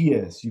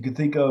Zacchaeus. You can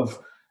think of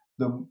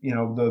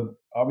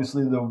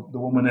obviously the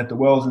woman at the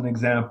well is an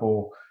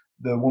example.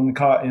 The woman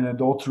caught in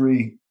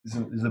adultery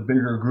is a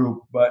bigger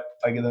group, but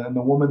like, and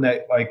the woman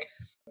that like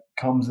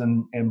comes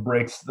and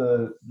breaks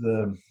the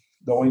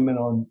ointment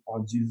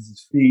on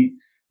Jesus' feet.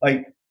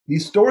 Like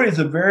these stories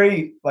are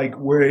very like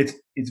where it's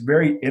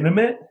very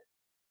intimate.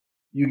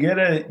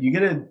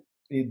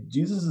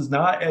 Jesus is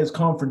not as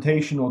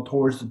confrontational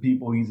towards the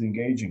people he's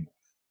engaging with.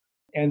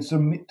 And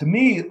so to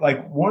me,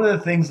 like one of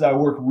the things that I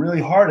work really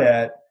hard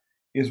at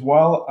is,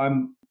 while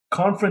I'm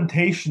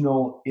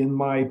confrontational in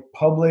my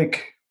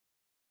public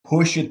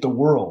push at the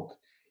world,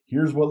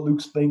 here's what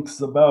Luke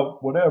thinks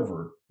about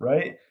whatever,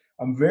 right?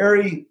 I'm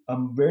very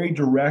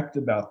direct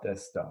about that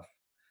stuff.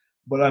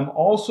 But I'm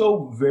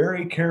also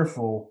very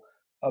careful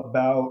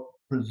about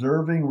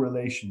preserving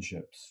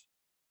relationships,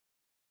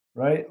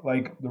 right?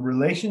 Like the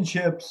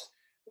relationships,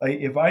 like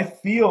if I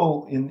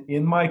feel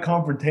in my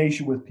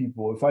confrontation with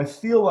people, if I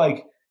feel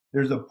like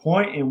there's a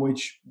point in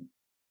which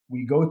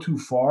we go too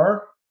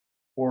far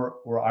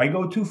or I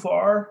go too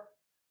far,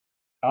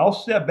 I'll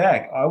step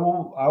back. I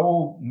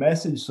will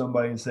message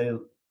somebody and say,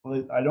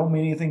 I don't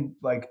mean anything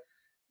like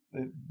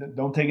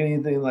don't take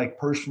anything like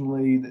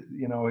personally.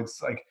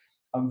 It's like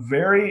I'm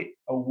very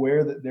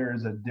aware that there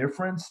is a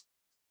difference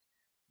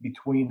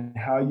between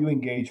how you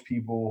engage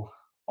people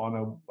on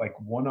a like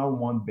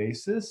one-on-one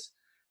basis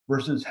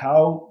versus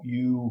how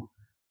you,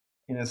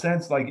 in a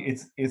sense, like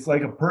it's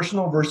like a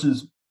personal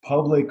versus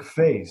public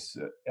face.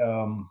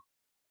 um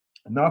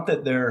Not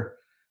that they're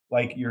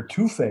like you're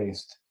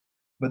two-faced,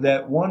 but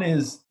that one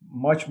is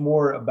much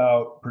more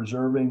about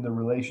preserving the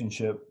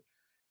relationship.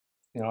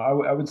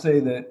 I would say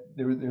that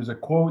there's a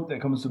quote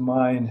that comes to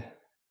mind,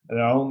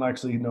 and I don't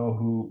actually know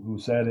who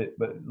said it,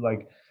 but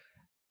like,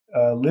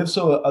 live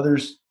so that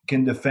others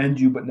can defend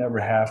you but never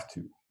have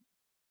to,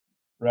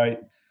 right?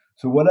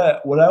 So what I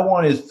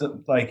want is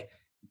to, like,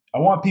 I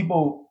want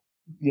people,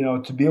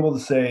 to be able to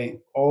say,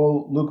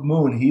 "Oh, Luke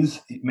Moon, he's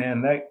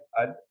man, that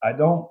I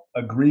don't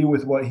agree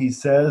with what he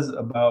says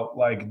about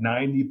like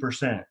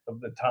 90%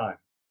 of the time,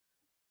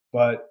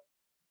 but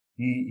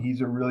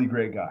he's a really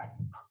great guy."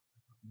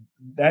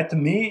 That to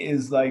me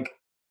is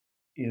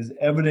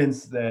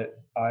evidence that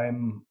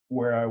I'm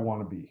where I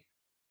want to be,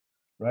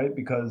 right?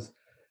 Because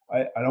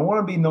I don't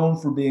want to be known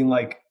for being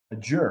like a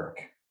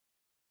jerk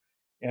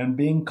and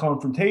being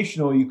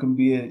confrontational. You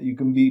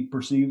can be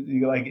perceived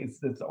like it's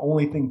the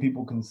only thing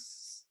people can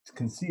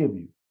see of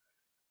you.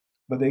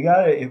 But they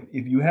gotta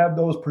if you have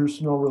those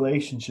personal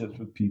relationships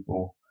with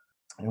people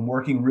and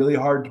working really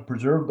hard to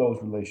preserve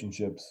those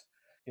relationships,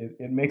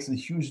 it makes a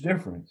huge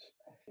difference.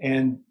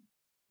 And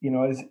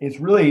it's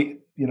really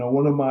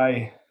one of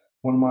my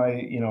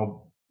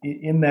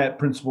in that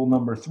principle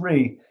number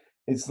three,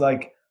 it's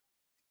like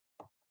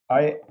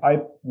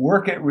I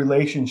work at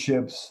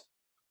relationships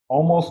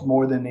almost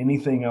more than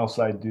anything else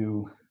I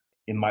do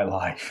in my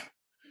life,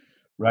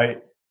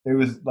 right? There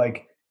was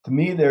like to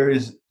me there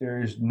is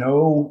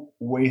no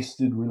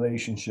wasted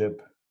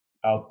relationship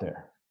out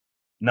there.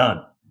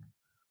 None.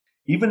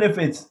 Even if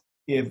it's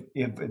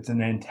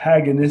an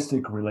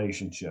antagonistic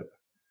relationship,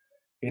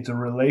 it's a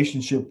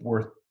relationship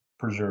worth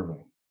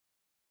preserving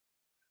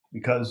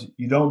because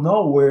you don't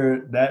know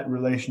where that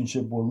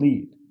relationship will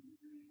lead.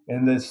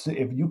 And this,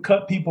 if you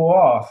cut people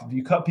off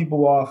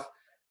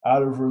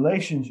out of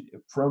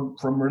relationship from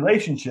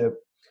relationship,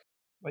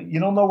 but you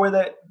don't know where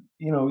that,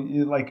 you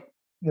don't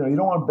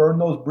want to burn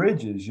those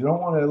bridges. You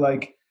don't want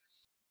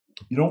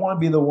to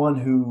be the one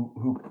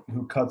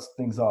who cuts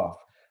things off.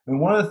 I mean,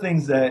 one of the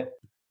things that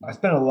I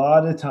spent a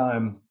lot of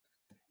time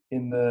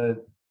in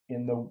the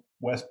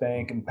West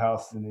Bank and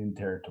Palestinian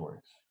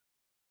territories.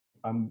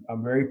 I'm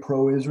very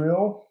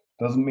pro-Israel.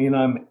 Doesn't mean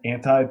I'm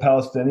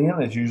anti-Palestinian.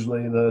 That's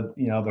usually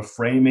the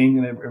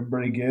framing that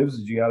everybody gives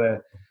is you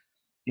gotta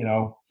you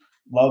know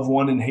love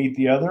one and hate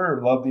the other,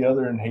 or love the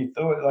other and hate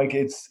the like.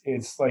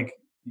 It's like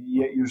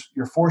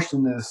you're forced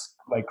in this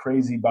like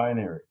crazy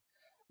binary,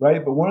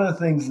 right? But one of the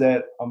things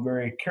that I'm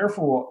very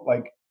careful,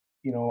 like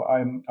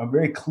I'm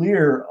very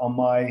clear on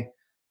my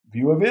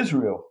view of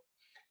Israel,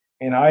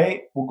 and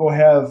I will go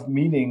have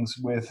meetings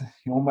with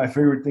one of my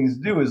favorite things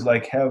to do is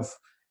like have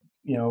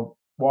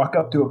walk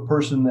up to a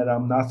person that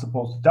I'm not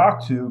supposed to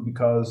talk to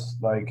because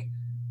like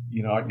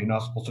you're not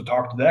supposed to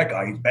talk to that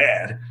guy, he's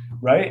bad,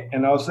 right?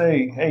 And I'll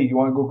say, hey, you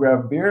want to go grab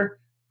a beer?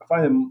 I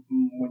find that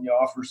when you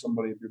offer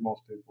somebody, if you're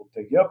most people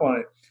take you up on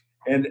it,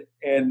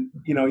 and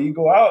you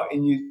go out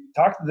and you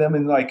talk to them,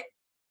 and like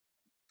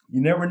you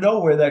never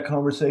know where that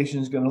conversation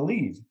is going to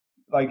lead.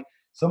 Like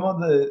some of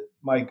the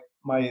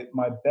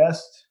my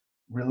best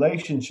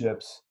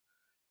relationships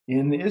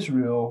in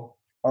Israel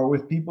are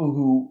with people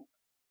who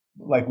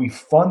like we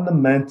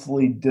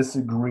fundamentally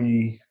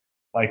disagree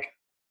like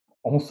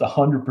almost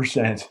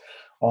 100%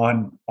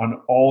 on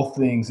all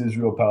things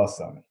Israel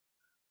Palestine.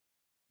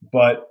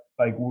 But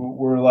like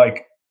we're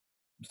like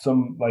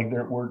some like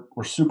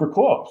we're super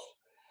close,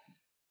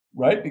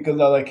 right?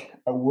 Because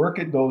I work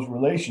at those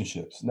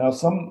relationships. Now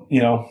some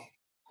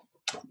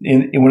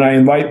when I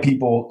invite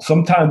people,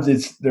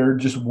 sometimes they're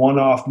just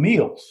one-off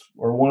meals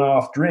or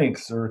one-off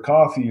drinks or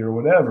coffee or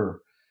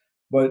whatever.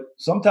 But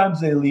sometimes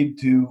they lead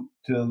to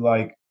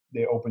like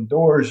they open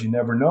doors. You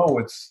never know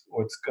what's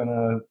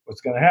gonna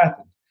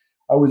happen.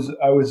 I was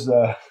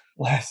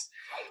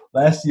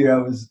last year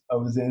I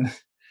was in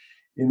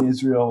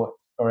Israel,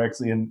 or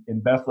actually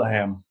in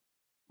Bethlehem,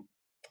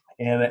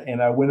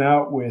 and I went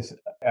out with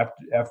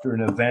after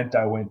an event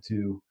I went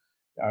to.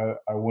 I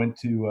went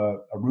to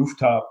a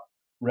rooftop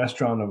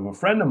restaurant of a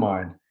friend of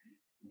mine,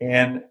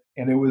 and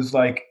it was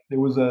like it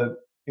was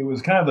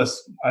kind of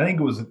I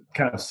think it was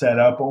kind of set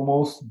up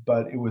almost,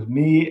 but it was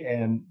me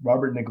and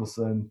Robert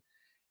Nicholson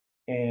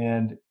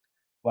and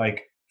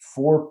like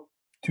four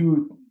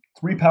two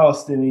three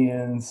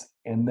Palestinians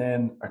and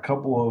then a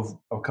couple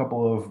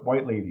of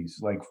white ladies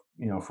like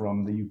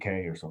from the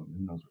UK or something.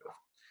 Who knows what.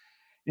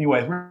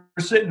 anyways, we're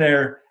sitting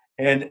there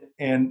and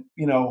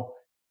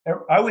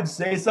I would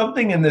say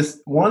something and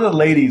one of the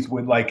ladies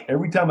would like,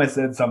 every time I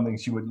said something,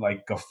 she would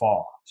like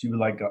guffaw. She would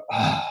like go,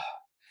 ah,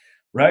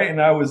 right.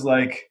 And I was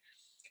like,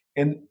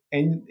 and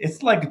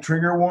it's like a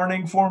trigger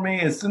warning for me.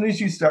 As soon as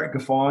you start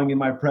guffawing in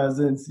my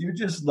presence, you're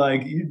just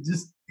like,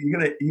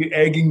 you're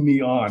egging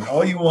me on.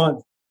 All you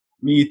want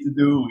me to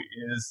do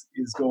is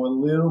go a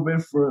little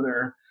bit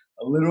further,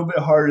 a little bit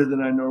harder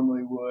than I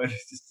normally would,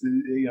 just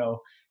to,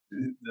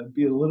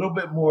 be a little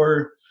bit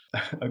more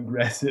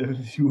aggressive,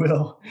 if you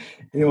will.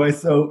 Anyway,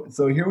 so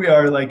here we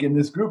are, like in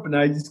this group, and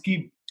I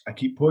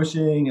keep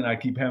pushing, and I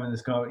keep having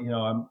this,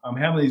 I'm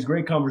having these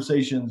great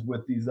conversations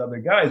with these other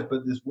guys,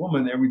 but this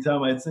woman, every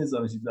time I'd say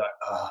something, she'd be like,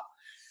 ah,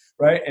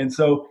 right. And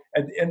so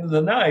at the end of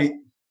the night,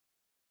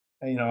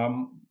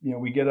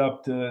 we get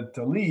up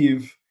to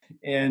leave,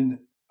 and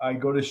I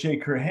go to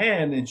shake her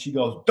hand, and she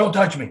goes, "Don't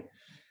touch me.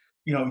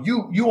 You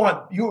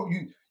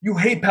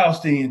hate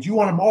Palestinians. You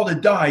want them all to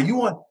die.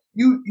 The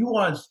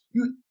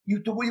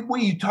way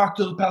you talk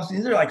to the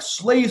Palestinians, they're like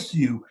slaves to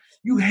you.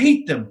 You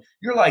hate them.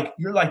 You're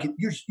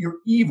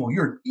evil.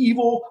 You're an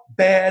evil,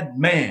 bad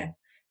man."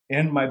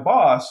 And my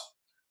boss,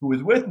 who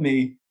was with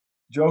me,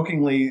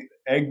 jokingly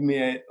egged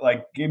me,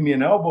 like gave me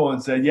an elbow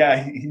and said,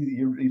 "Yeah,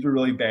 he's a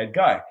really bad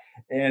guy."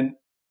 And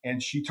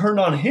she turned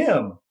on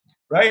him,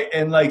 right?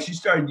 And like she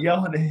started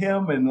yelling at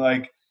him, and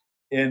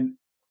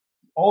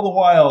all the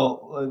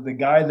while, the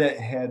guy that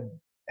had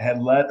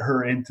let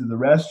her into the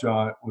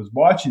restaurant was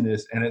watching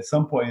this, and at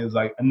some point he was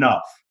like,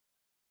 "Enough,"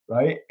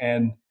 right?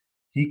 And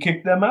he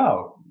kicked them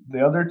out,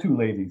 the other two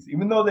ladies,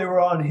 even though they were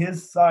on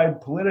his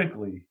side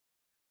politically.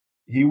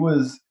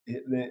 He's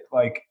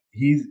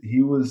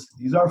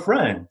our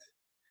friend,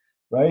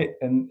 right?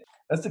 And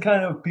that's the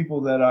kind of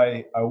people that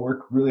I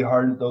work really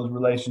hard at those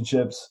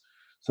relationships.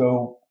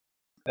 So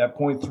at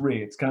point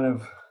 3, it's kind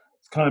of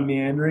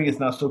meandering. It's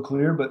not so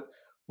clear, but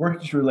work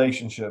these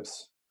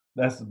relationships.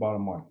 That's the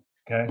bottom line.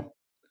 Okay.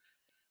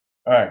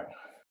 All right.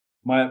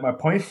 My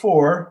point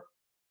 4,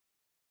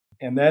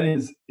 and that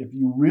is, if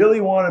you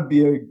really want to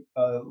be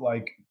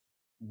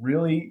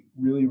really,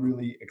 really,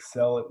 really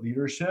excel at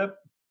leadership,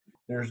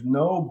 there's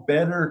no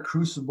better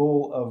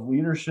crucible of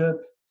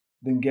leadership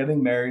than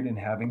getting married and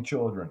having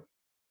children.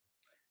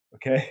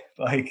 Okay?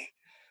 Like,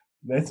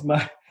 that's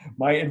my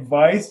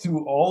advice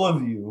to all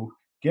of you.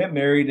 Get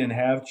married and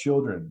have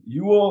children.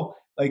 You will,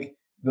 like,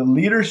 the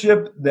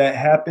leadership that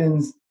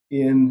happens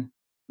in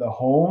the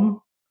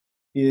home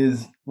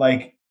is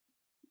like,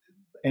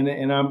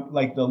 and I'm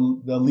like the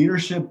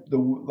leadership,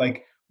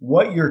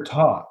 what you're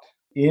taught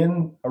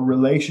in a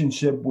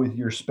relationship with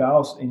your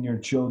spouse and your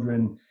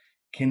children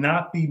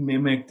cannot be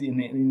mimicked in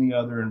any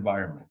other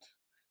environment.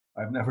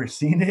 I've never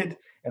seen it,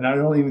 and I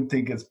don't even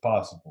think it's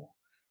possible,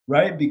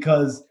 right?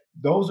 Because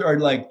those are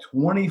like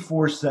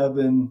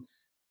 24/7,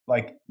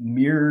 like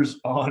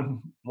mirrors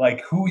on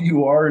like who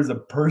you are as a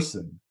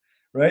person,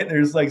 right?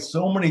 There's like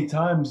so many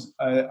times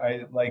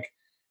I like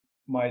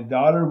my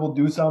daughter will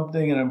do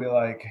something and I'll be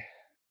like,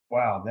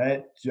 wow,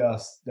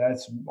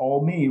 that's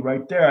all me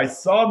right there. I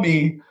saw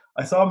me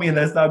and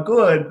that's not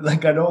good.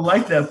 Like, I don't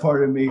like that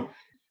part of me.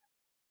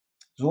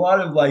 There's a lot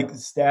of like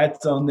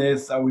stats on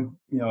this. I would,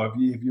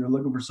 if you're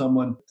looking for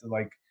someone to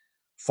like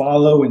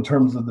follow in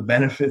terms of the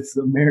benefits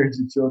of marriage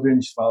and children,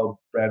 you should follow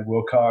Brad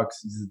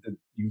Wilcox. He's at the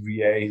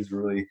UVA. He's a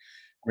really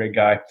great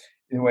guy.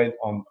 Anyway,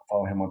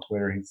 follow him on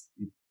Twitter. He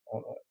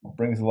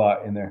brings a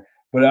lot in there.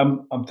 But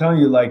I'm telling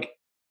you, like,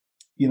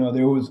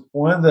 there was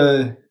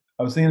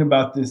I was thinking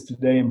about this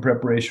today in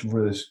preparation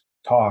for this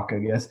talk, I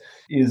guess,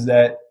 is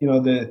that,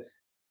 in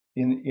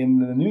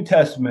the New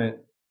Testament,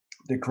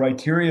 the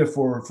criteria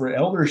for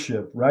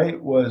eldership,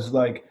 right, was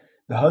like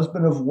the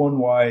husband of one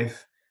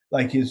wife,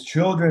 like his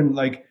children,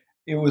 like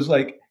it was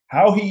like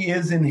how he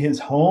is in his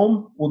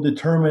home will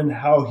determine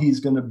how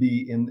he's going to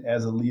be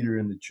as a leader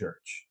in the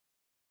church,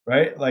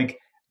 right? Like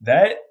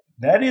that's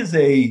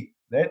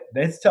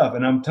tough.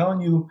 And I'm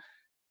telling you,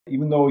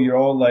 even though you're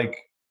all like,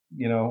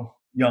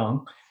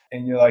 young,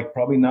 and you're like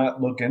probably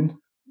not looking,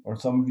 or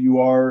some of you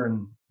are,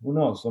 and who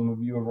knows, some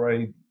of you have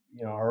already,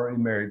 already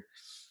married.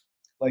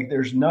 Like,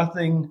 there's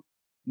nothing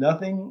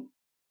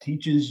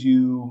teaches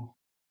you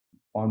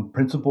on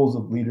principles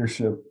of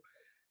leadership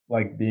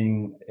like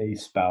being a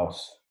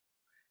spouse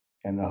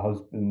and a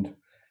husband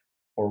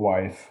or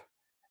wife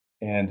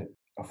and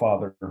a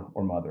father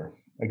or mother.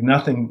 Like,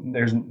 nothing,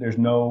 there's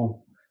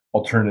no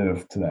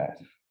alternative to that.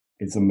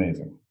 It's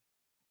amazing.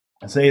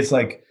 I say it's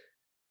like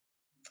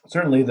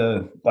certainly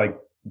the like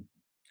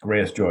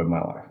greatest joy of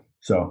my life.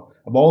 So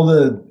of all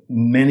the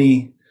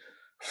many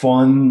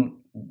fun,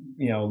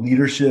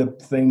 leadership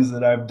things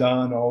that I've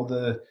done, all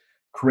the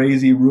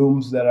crazy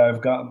rooms that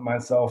I've gotten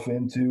myself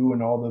into,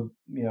 and all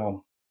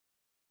the,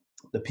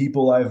 the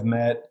people I've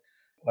met,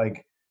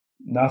 like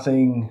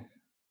nothing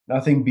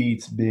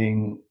beats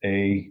being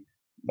a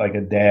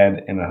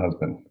dad and a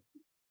husband.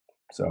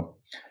 So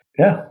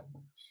yeah,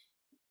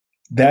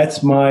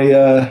 that's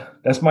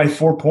my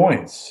 4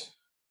 points,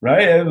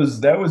 right?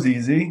 That was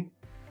easy.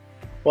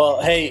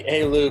 Well,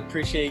 hey, Lou,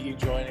 appreciate you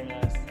joining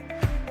us.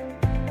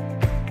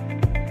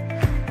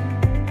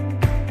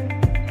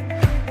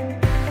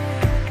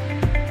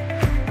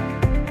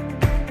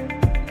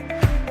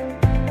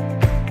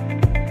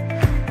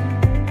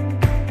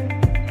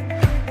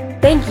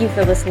 Thank you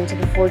for listening to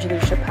the Forge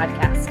Leadership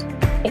Podcast.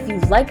 If you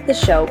liked the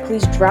show,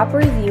 please drop a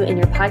review in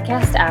your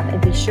podcast app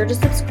and be sure to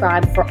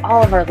subscribe for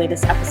all of our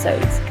latest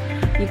episodes.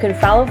 You can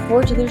follow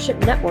Forge Leadership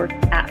Network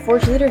at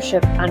Forge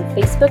Leadership on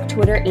Facebook,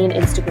 Twitter, and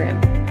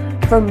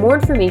Instagram. For more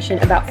information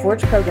about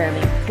Forge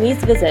programming,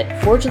 please visit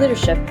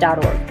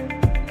forgeleadership.org.